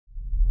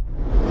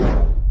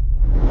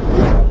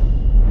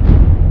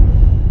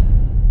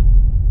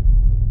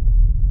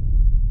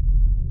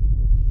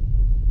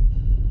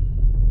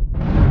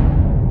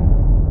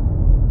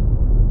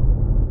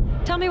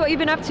you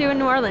been up to in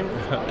New Orleans?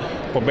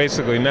 Well,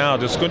 basically now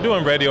just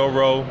doing Radio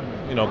Row,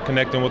 you know,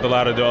 connecting with a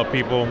lot of the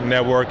people,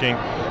 networking,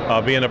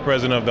 being the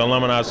president of the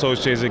Alumni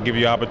Association, give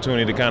you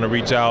opportunity to kind of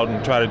reach out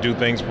and try to do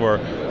things for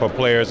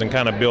players and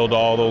kind of build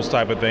all those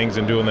type of things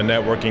and doing the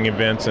networking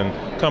events.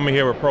 And coming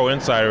here with Pro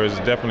Insider is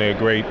definitely a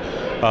great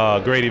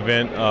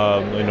event,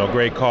 you know,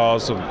 great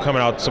cause. So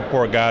coming out to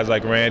support guys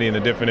like Randy and the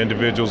different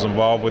individuals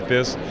involved with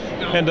this,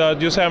 and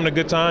just having a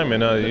good time.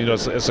 And you know,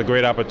 it's a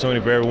great opportunity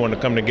for everyone to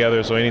come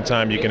together. So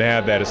anytime you can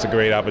have that, it's a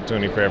great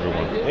opportunity for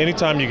everyone.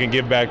 Anytime you can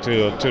give back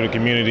to the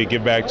community,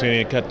 give back to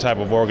any type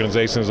of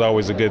organization is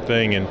always a good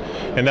thing.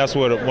 And that's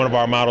what one of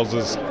our models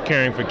is,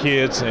 caring for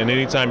kids. And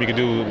anytime you can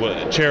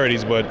do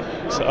charities, but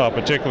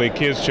particularly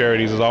kids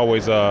charities, is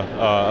always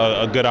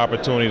a good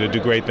opportunity to do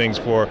great things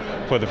for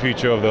the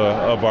future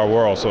of our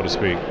world, so to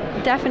speak.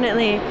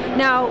 Definitely.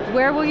 Now,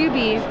 where will you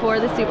be for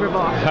the Super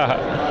Bowl?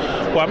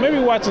 Well, maybe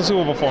watching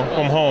Super Bowl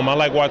from home. I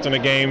like watching the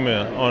game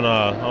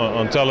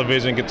on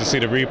television, get to see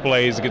the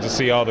replays, get to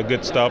see all the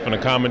good stuff and the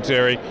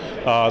commentary.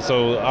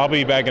 So I'll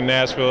be back in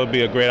Nashville. It'll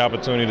be a great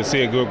opportunity to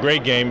see a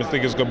great game. I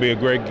think it's going to be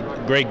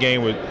a great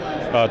game with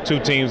two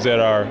teams that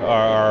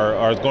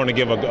are going to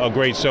give a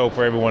great show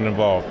for everyone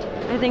involved.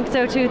 I think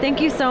so too. Thank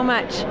you so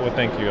much. Well,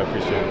 thank you. I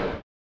appreciate it.